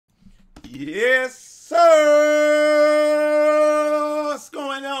Yes, sir. What's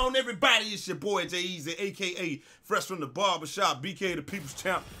going on, everybody? It's your boy J-Eazy, a.k.a. Fresh from the Barbershop, BK the People's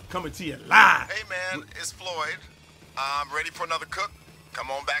Champ, coming to you live. Hey, man, it's Floyd. I'm ready for another cook.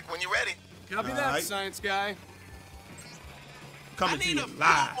 Come on back when you're ready. Copy that, science guy. Coming to you live. I need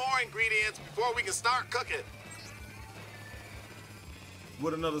a few more ingredients before we can start cooking.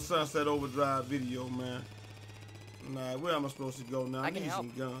 With another Sunset Overdrive video, man. Nah, where am I supposed to go now? I can help.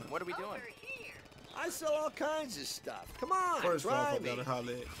 Some guns. What are we doing? I sell all kinds of stuff. Come on, First off, try I me. gotta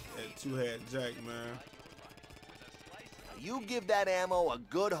holler at H.a.t.r, man. You give that ammo a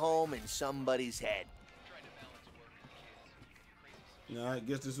good home in somebody's head. Now, I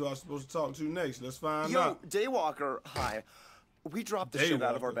guess this is who I'm supposed to talk to next. Let's find Yo, out. Daywalker, hi. We dropped the shit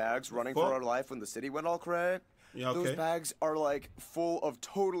out of our Daywalker? bags running Fuck. for our life when the city went all cray. Yeah, okay. Those bags are like full of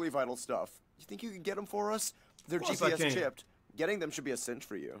totally vital stuff. You think you could get them for us? They're Of course I GPS can. chipped. Getting them should be a cinch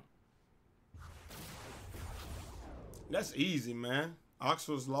for you. That's easy, man.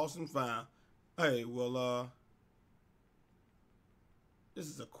 Oxford's lost and found. Hey, well, this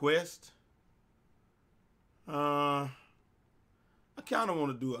is a quest. I kind of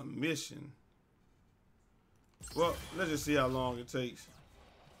want to do a mission. Well, let's just see how long it takes.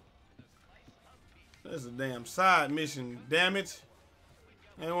 That's a damn side mission, damn it.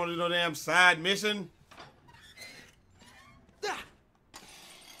 I don't want to do no damn side mission.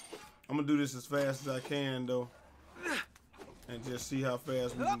 I'm going to do this as fast as I can, though. And just see how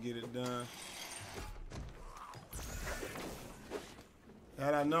fast we can get it done.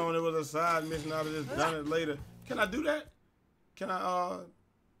 Had I known it was a side mission, I'd have just done it later. Can I do that? Can I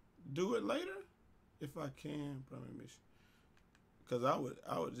do it later? If I can, primary mission. Because I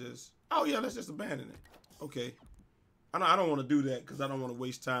would just, oh yeah, let's just abandon it. Okay. I don't want to do that because I don't want to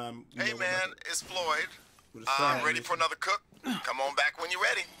waste time. Hey, man, it's Floyd. With a side I'm ready mission. for another cook. Come on back when you're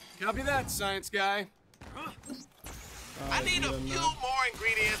ready. Copy that, science guy. I need a few more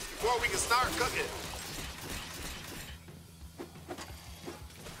ingredients before we can start cooking.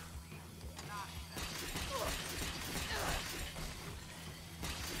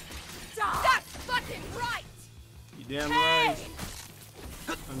 That's fucking right! You damn right.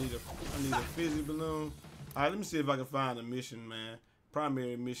 I need a fizzy balloon. All right, let me see if I can find a mission, man.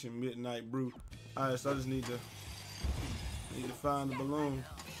 Primary mission, Mignight Brew. All right, so I just need to find the balloon.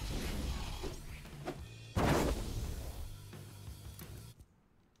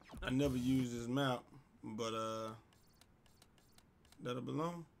 I never used this map, but that a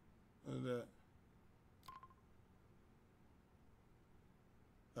balloon? What is that?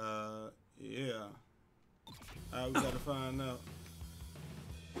 Yeah. All right, we gotta find out.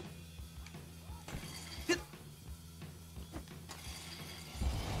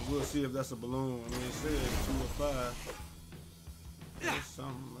 We'll see if that's a balloon. I mean, it says 2 or 5. There's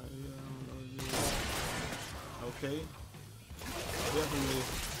something right here. I don't know what it is. Okay. Definitely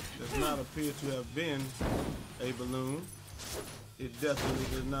does not appear to have been a balloon. It definitely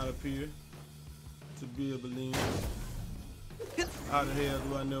does not appear to be a balloon. How the hell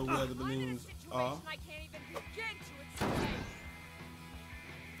do I know where the balloons are?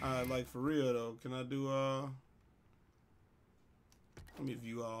 Alright, like for real though, can I do let me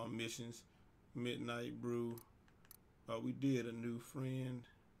view all missions. Mignight Brew. We did a new friend.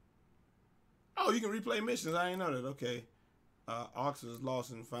 Oh, you can replay missions. I ain't know that. Okay. Oxford's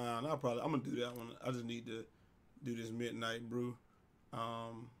lost and found. I'm gonna do that one. I just need to do this Mignight Brew.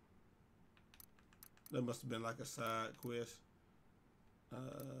 That must have been like a side quest.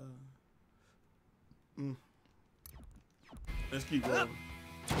 Let's keep rolling.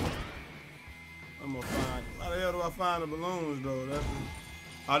 I'm gonna find. How the hell do I find the balloons though?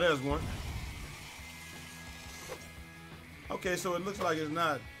 Oh, there's one. Okay, so it looks like it's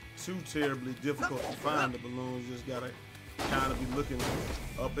not too terribly difficult to find the balloons. You just gotta kind of be looking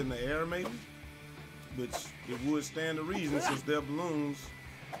up in the air, maybe. Which it would stand to reason, since they're balloons,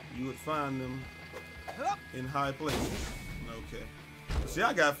 you would find them in high places. Okay. See,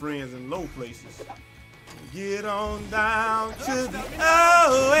 I got friends in low places. Get on down to the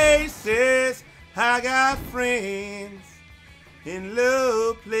oasis. I got friends in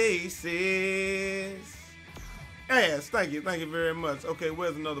low places. Yes, thank you very much. Okay,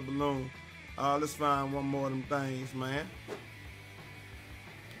 where's another balloon? Let's find one more of them things, man.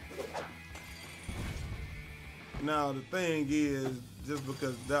 Now the thing is, just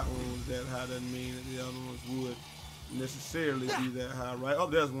because that one was that high doesn't mean that the other ones would necessarily be that high, right? Oh,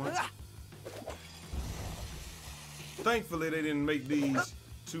 there's one. Thankfully, they didn't make these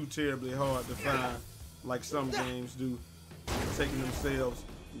too terribly hard to find, like some games do, taking themselves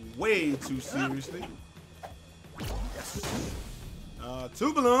way too seriously.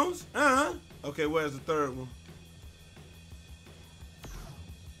 2 balloons. Okay, where's the third one?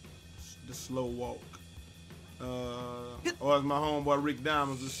 The slow walk. Or as my homeboy Rick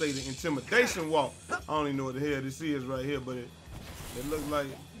Diamonds would say, the intimidation walk. I don't even know what the hell this is right here, but it looks like.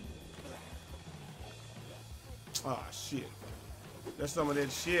 Ah, shit. That's some of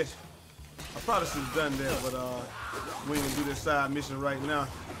that shit. I probably should have done that, but we ain't gonna do this side mission right now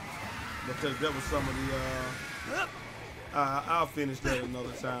because that was some of the. I'll finish that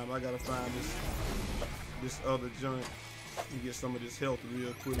another time. I gotta find this other joint and get some of this health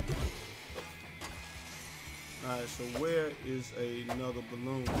real quick. All right, so where is another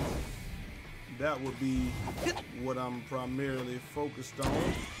balloon? That would be what I'm primarily focused on.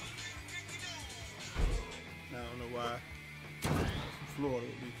 I don't know why. Florida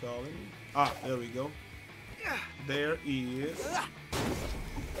would be calling me. Ah, there we go. There is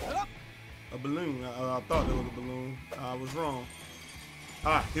a balloon. I thought there was a balloon. I was wrong.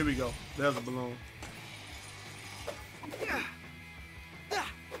 Ah, here we go. There's a balloon.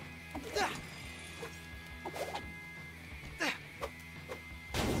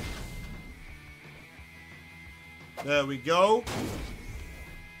 There we go.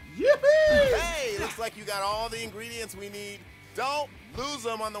 Yippee! Hey, looks like you got all the ingredients we need. Don't lose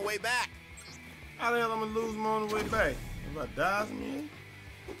them on the way back. How the hell I'm gonna lose them on the way back? If I die from here?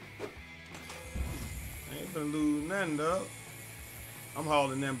 I ain't gonna lose nothing, dog. I'm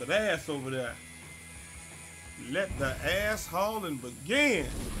hauling them but ass over there. Let the ass hauling begin.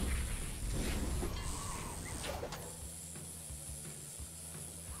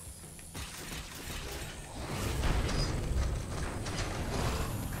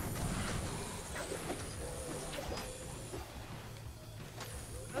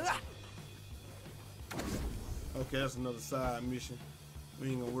 Okay, that's another side mission. We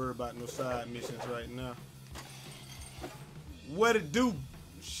ain't gonna worry about no side missions right now. What it do,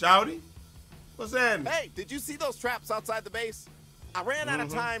 shouty? What's that? Hey, did you see those traps outside the base? I ran out of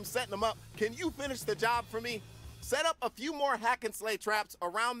time setting them up. Can you finish the job for me? Set up a few more hack and slay traps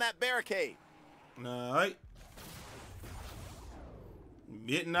around that barricade. All right.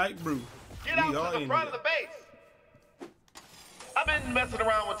 Midnight Brew. Get out to the front of the base. I've been messing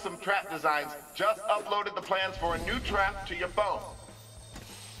around with some trap designs. Just uploaded the plans for a new trap to your phone.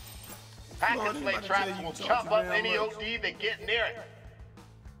 Hack and slay traps will chop up any OD that get near it.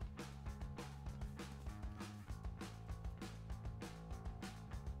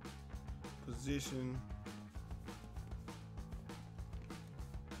 Position.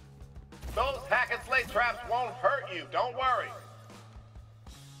 Those hack and slay traps won't hurt you, don't worry.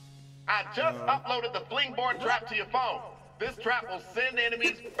 I just uploaded the fling board trap to your phone. This trap will send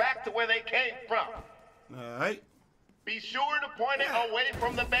enemies back to where they came from. All right. Be sure to point it away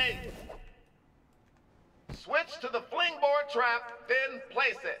from the base. Switch to the fling board trap, then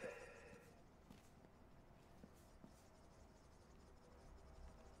place it.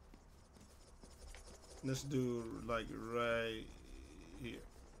 Let's do like right here.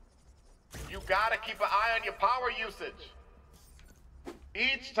 You gotta keep an eye on your power usage.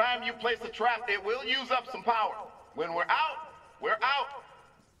 Each time you place a trap, it will use up some power. When we're out, we're out.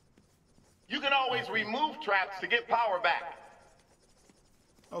 You can always remove traps to get power back.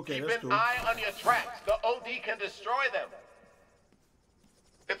 Okay, Keep that's an cool. eye on your traps. The OD can destroy them.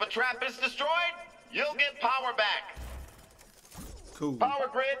 If a trap is destroyed, you'll get power back. Cool. Power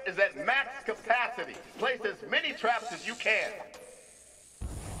grid is at max capacity. Place as many traps as you can.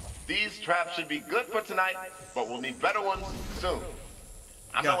 These traps should be good for tonight, but we'll need better ones soon.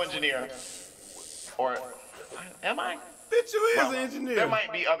 I'm no engineer. Or am I? Bitch, you is an engineer. There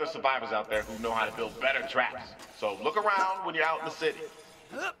might be other survivors out there who know how to build better traps. So look around when you're out in the city.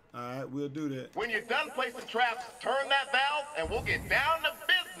 All right, we'll do that. When you're done placing traps, turn that valve and we'll get down to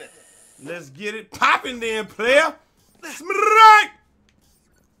business. Let's get it popping then, player. Right.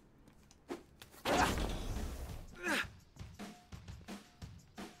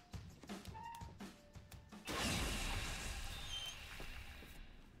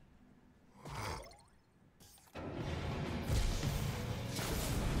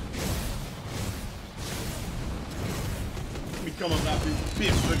 Come about this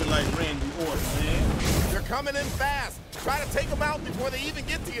bitch looking like Randy Orton, man. They're coming in fast. Try to take them out before they even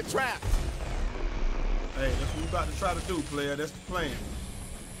get to your traps. Hey, that's what we about to try to do, player. That's the plan.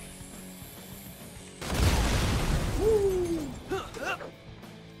 Woo.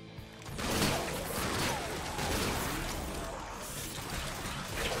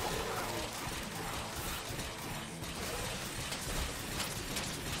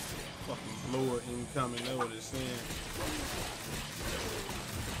 Fucking blower incoming, that's what it's saying.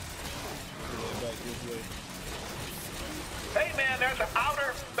 Back this way. Hey man, there's an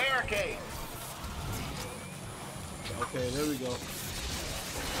outer barricade. Okay, there we go.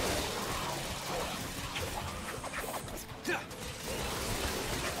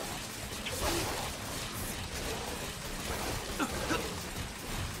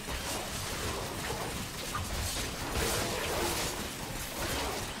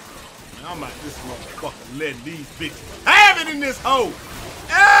 I'm out this motherfucker letting these bitches have it in this hole.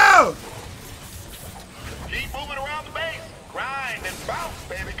 Ow! Keep moving around the base. Grind and bounce,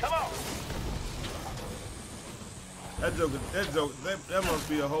 baby. Come on. That must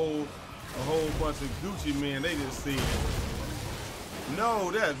be a whole bunch of Gucci men. They just said,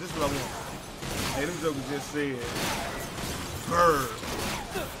 no, this is what I want. Hey, them jokers just said, bird.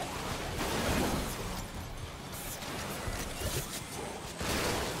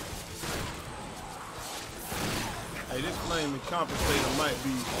 Hey, this flame and compensator might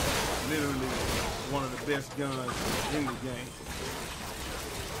be literally one of the best guns in the game.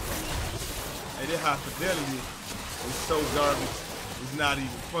 Hey, this high fidelity is so garbage, it's not even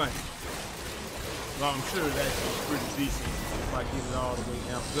funny. Well, I'm sure it's actually pretty decent if I get it all the way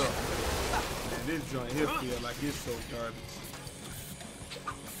amped up. Man, this joint here feel like it's so garbage.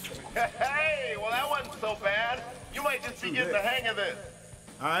 Hey, well that wasn't so bad. You might just be getting the hang of this.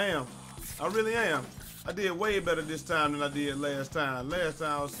 I am. I really am. I did way better this time than I did last time. Last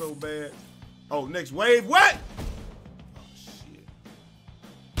time I was so bad. Oh, next wave, what? Oh, shit.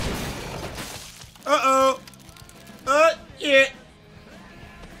 Uh-oh. Yeah.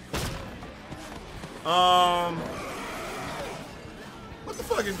 What the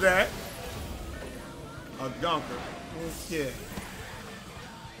fuck is that? A gunker. Okay.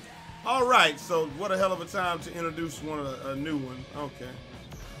 All right, so what a hell of a time to introduce a new one. Okay.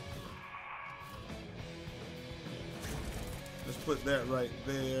 Let's put that right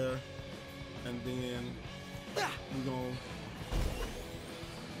there, and then we're gonna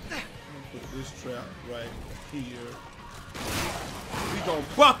put this trap right here. We gonna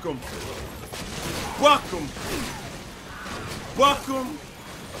buck them, buck them, buck them,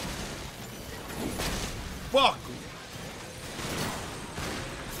 buck them.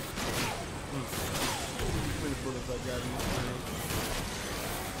 How many bullets I got in this thing?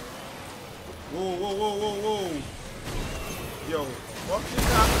 Whoa, whoa, whoa, whoa, whoa. Yo, fuck this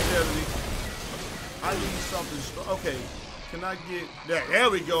fidelity. I need something strong. Okay, can I get that? There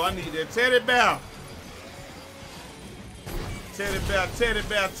we go. I need that teddy bear. Teddy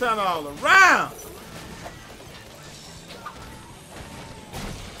bear, turn all around.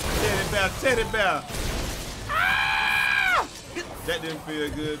 Teddy bear. Ah! That didn't feel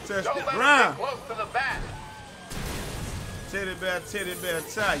good. Touch Don't the let ground. it get close to the bat. Teddy bear,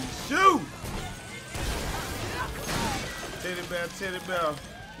 tie your shoe. Teddy bear,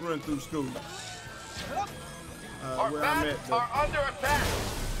 run through school. Our Where I'm bats at, though. are under attack.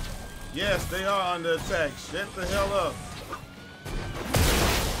 Yes, they are under attack. Shut the hell up.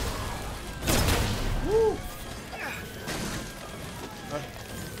 Woo!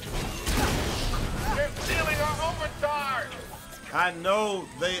 They're stealing our overcharge. I know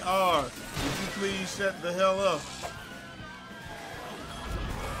they are. Would you please shut the hell up?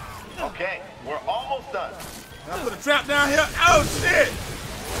 Okay, we're almost done. I put a trap down here. Oh shit!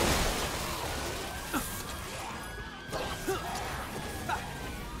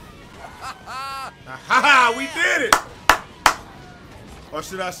 Ha ha! We did it! Or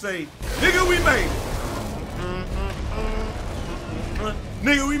should I say, nigga, we made it.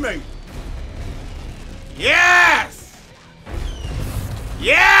 Nigga, we made it. Yes!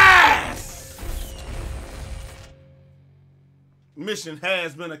 Yes! Mission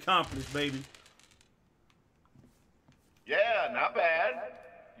has been accomplished, baby. Yeah, not bad.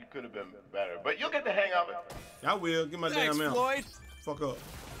 You could have been better, but you'll get the hang of it. I will. Get my Thanks, damn amp. Floyd. Fuck up.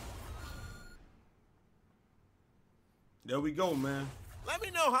 There we go, man. Let me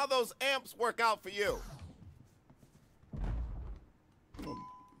know how those amps work out for you. I'm gonna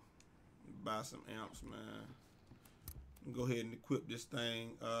buy some amps, man. Go ahead and equip this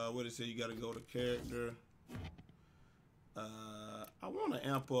thing. What it say? You gotta go to character. I want to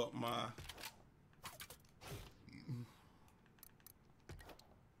amp up my.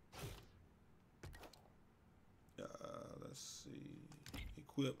 Let's see.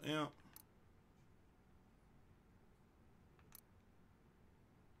 Equip amp.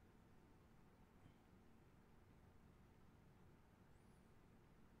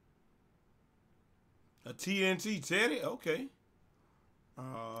 A TNT Teddy, okay.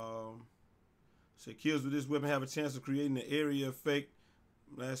 So kills with this weapon have a chance of creating an area effect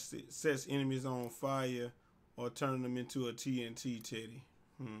that sets enemies on fire or turning them into a TNT Teddy.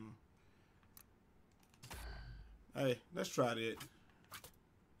 Hey, let's try that.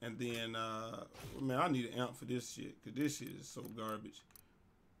 And then, man, I need an amp for this shit, because this shit is so garbage.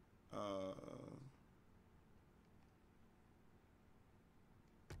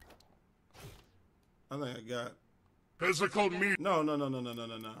 I think I got... Physical meat. No.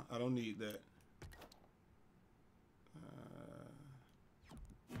 I don't need that.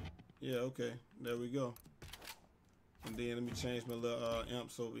 Yeah, okay. There we go. And then let me change my little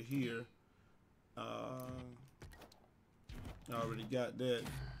amps over here. I already got that.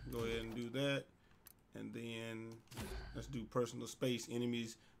 Go ahead and do that. And then let's do personal space,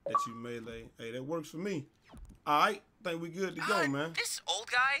 enemies that you melee. Hey, that works for me. All right, think we good to go, man. This old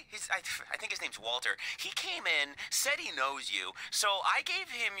guy, I think his name's Walter. He came in, said he knows you, so I gave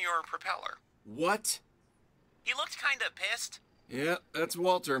him your propeller. What? He looked kinda pissed. Yeah, that's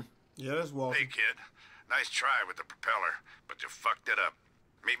Walter. Yeah, that's Walter. Hey, kid. Nice try with the propeller, but you fucked it up.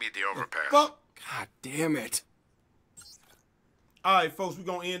 Meet me at the overpass. Fuck. God damn it. All right, folks, we're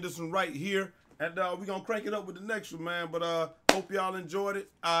going to end this one right here. And we're going to crank it up with the next one, man. But hope y'all enjoyed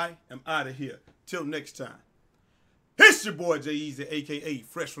it. I am out of here. Till next time. It's your boy, J-Eazy, a.k.a.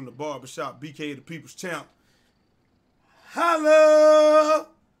 Fresh from the Barbershop, BK the People's Champ. Holla!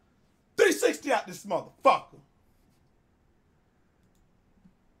 360 out this motherfucker.